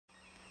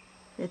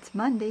It's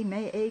Monday,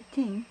 May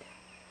 18th.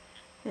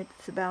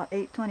 It's about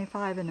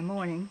 8:25 in the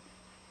morning.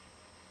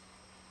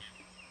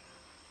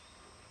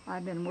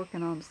 I've been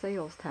working on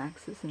sales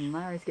taxes and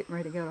Larry's getting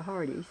ready to go to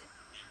Hardee's.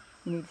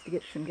 He needs to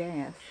get some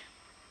gas.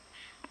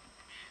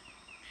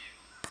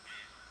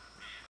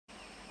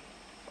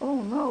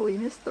 Oh no, we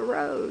missed the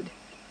road.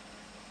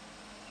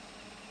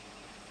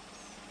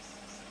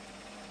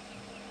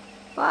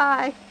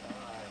 Bye.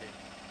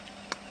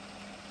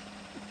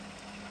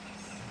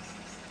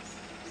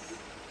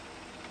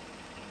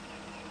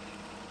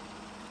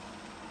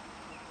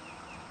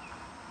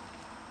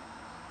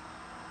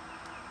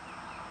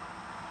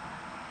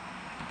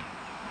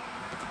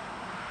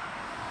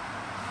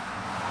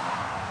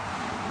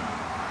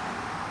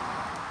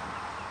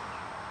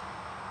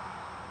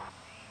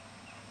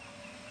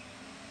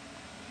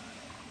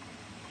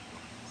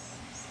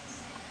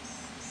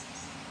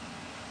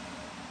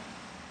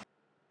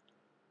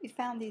 We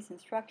found these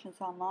instructions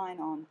online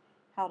on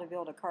how to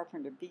build a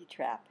Carpenter bee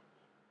trap,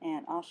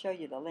 and I'll show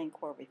you the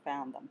link where we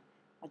found them.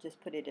 I'll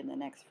just put it in the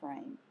next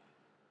frame.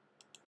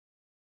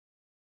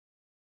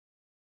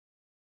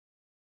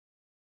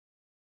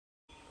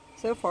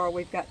 So far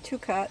we've got 2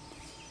 cut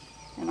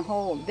and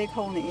a big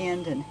hole in the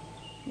end and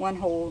 1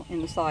 hole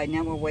in the side.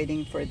 Now we're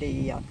waiting for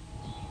the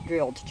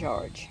drill to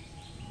charge.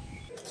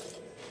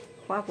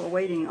 While we're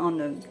waiting on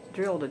the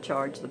drill to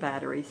charge the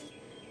batteries,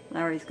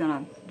 Larry's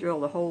going to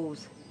drill the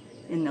holes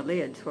in the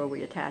lids where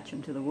we attach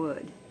them to the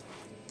wood.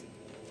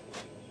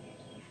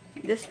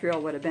 This drill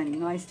would have been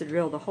nice to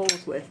drill the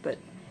holes with, but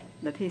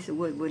the piece of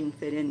wood wouldn't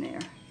fit in there.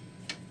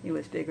 It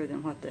was bigger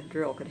than what the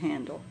drill could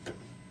handle.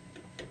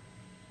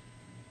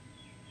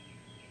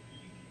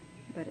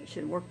 But it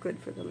should work good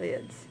for the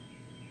lids.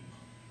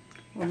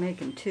 We're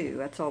making 2.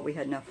 That's all we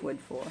had enough wood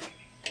for.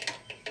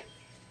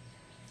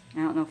 I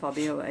don't know if I'll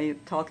be able to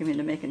talk him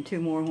into making 2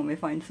 more when we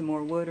find some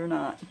more wood or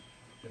not.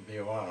 It'll be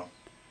a while.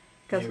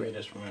 Maybe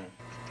just a minute.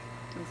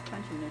 He's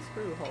punching the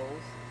screw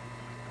holes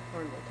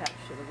where it'll attach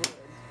to the wood.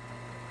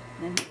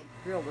 And then he'll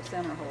drill the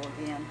center hole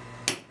again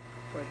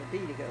for the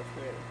bee to go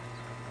through.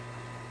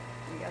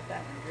 We got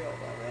that one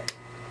drilled already.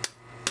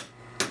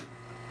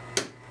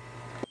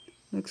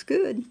 Looks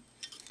good.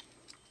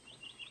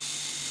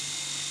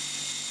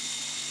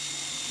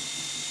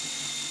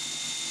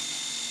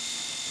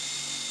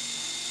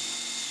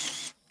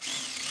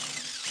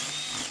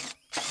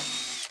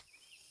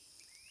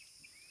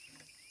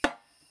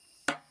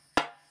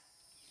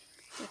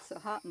 It's so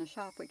hot in the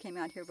shop we came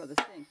out here by the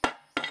sink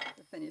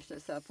to finish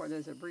this up where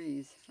there's a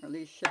breeze, or at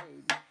least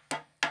shade.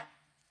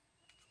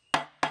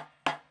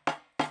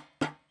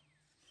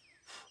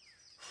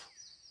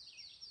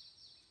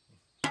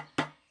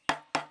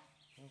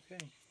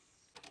 Okay.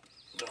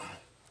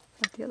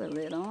 Put the other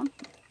lid on.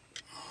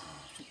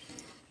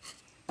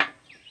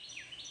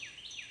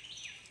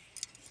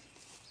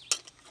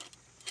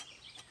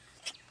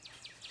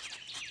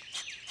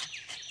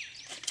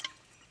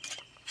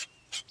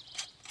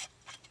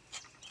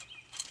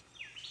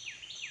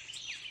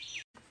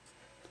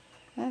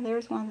 And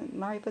there's one that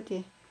Mary put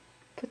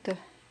the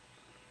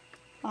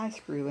eye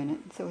screw in it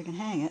so we can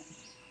hang it.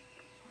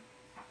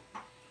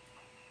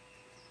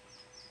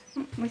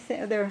 We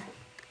say they're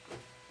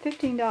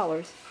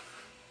 $15,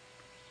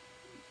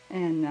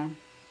 and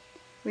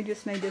we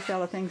just made this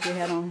out of things we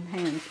had on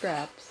hand,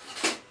 scraps.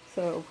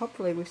 So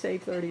hopefully we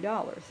saved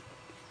 $30.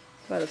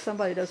 But if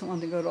somebody doesn't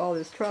want to go to all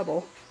this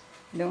trouble,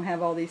 and don't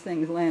have all these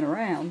things laying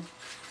around,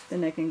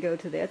 then they can go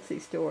to the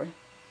Etsy store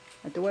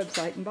at the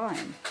website and buy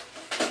them.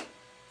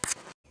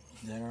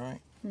 Is that all right?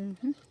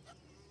 Mm-hmm.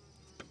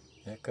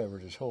 That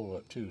covered his hole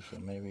up too, so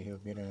maybe he'll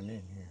get on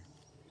in here.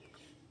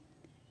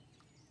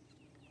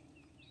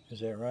 Is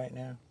that right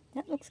now?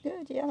 That looks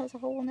good. Yeah, there's a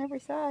hole on every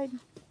side.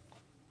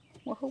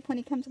 We'll hope when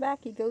he comes back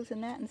he goes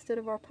in that instead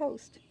of our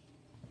post.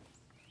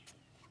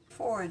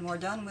 4, and we're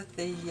done with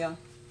the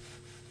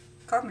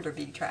Carpenter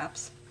bee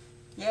traps.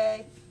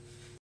 Yay!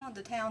 On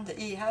to town to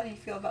eat. How do you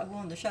feel about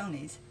going to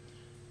Shoney's?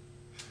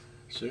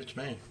 Suits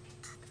me.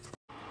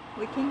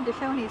 We came to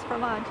Shoney's for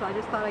lunch. I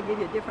just thought I'd give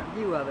you a different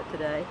view of it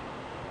today.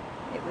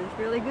 It was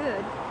really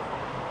good.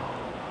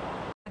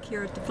 Back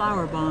here at the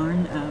flower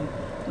barn,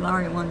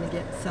 Laurie wanted to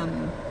get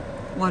some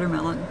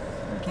watermelon.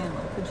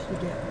 Cantaloupe. What did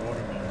you get?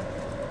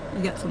 Watermelon.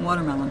 You got some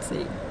watermelon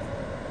seed.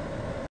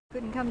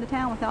 Couldn't come to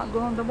town without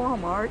going to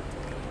Walmart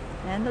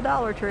and the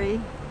Dollar Tree.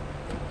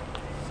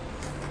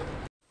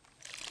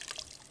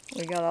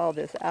 We got all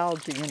this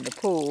algae in the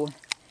pool.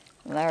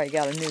 Larry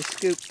got a new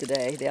scoop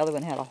today. The other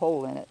one had a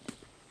hole in it.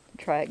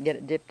 Try it and get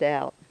it dipped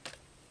out.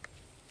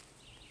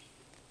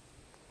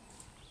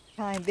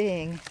 Time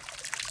being,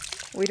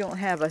 we don't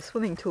have a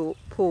swimming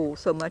pool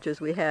so much as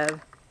we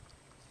have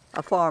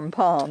a farm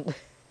pond.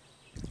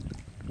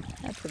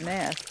 That's a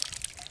mess.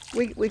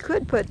 We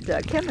could put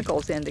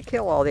chemicals in to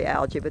kill all the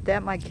algae, but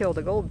that might kill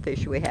the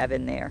goldfish we have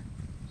in there.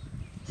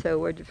 So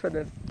we're, for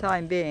the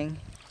time being,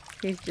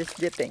 he's just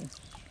dipping.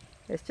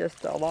 It's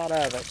just a lot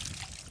of it.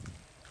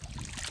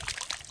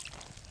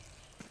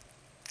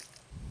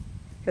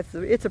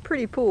 It's a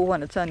pretty pool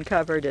when it's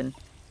uncovered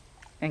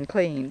and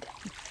cleaned.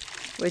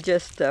 We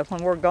just,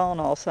 when we're gone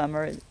all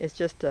summer, it's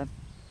just a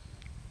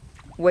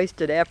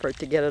wasted effort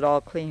to get it all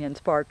clean and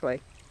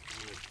sparkly.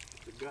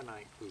 It's a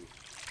gunite pool.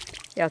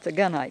 Yeah, it's a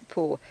gunite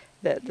pool.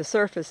 The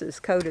surface is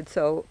coated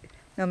so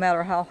no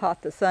matter how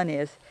hot the sun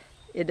is,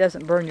 it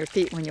doesn't burn your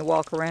feet when you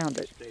walk around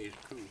it. It stays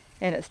cool.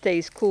 And it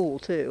stays cool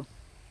too.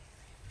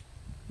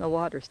 The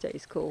water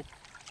stays cool.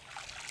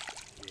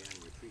 Yeah,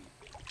 on your feet.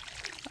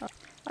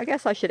 I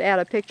guess I should add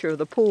a picture of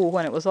the pool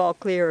when it was all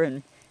clear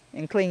and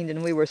cleaned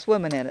and we were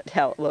swimming in it,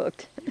 how it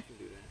looked. You can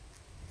do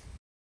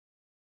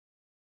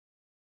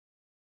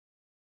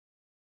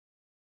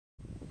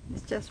that.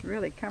 It's just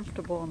really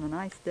comfortable and a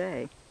nice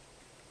day.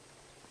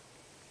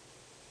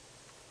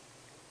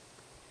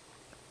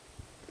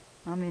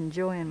 I'm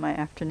enjoying my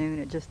afternoon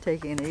at just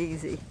taking it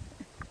easy.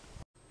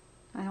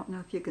 I don't know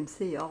if you can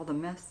see all the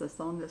mess that's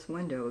on this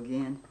window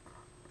again.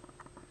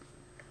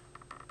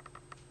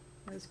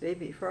 Those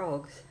baby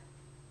frogs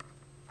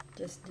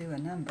just do a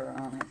number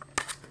on it.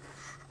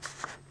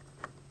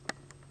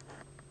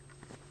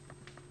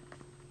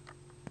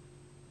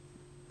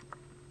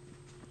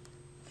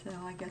 So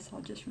I guess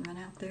I'll just run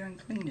out there and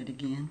clean it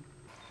again.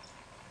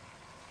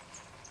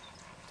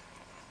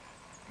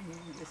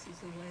 And this is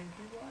the way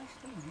we wash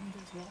the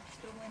windows, wash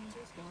the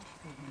windows, wash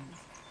the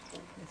windows.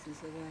 This is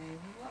the way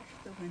we wash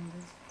the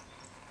windows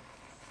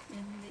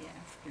in the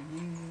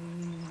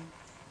afternoon.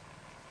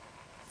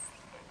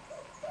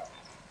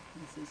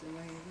 This is the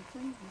way we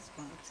clean the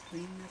spots,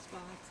 clean the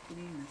spots,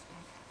 clean the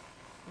spots.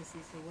 This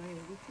is the way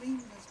we clean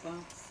the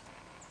spots.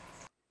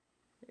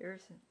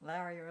 Here's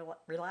Larry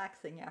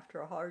relaxing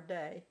after a hard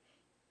day.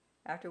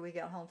 After we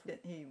got home,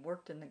 he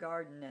worked in the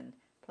garden and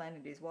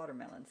planted these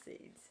watermelon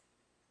seeds.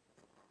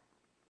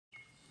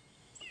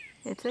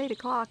 It's 8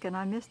 o'clock and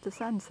I missed the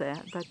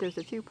sunset, but there's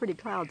a few pretty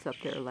clouds up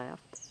there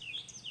left.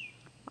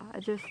 I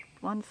just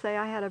want to say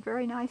I had a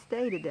very nice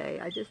day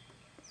today.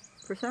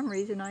 For some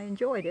reason, I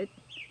enjoyed it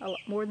a lot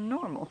more than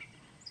normal.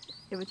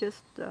 It was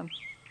just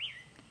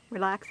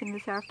relaxing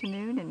this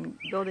afternoon, and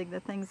building the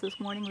things this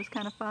morning was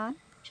kind of fun.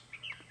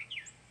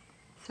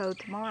 So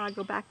tomorrow I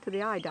go back to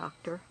the eye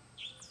doctor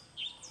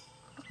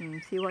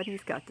and see what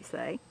he's got to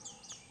say.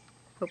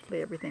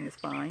 Hopefully everything is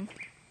fine.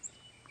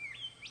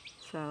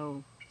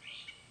 So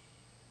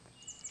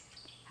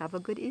have a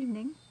good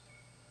evening.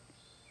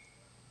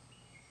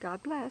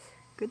 God bless.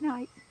 Good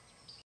night.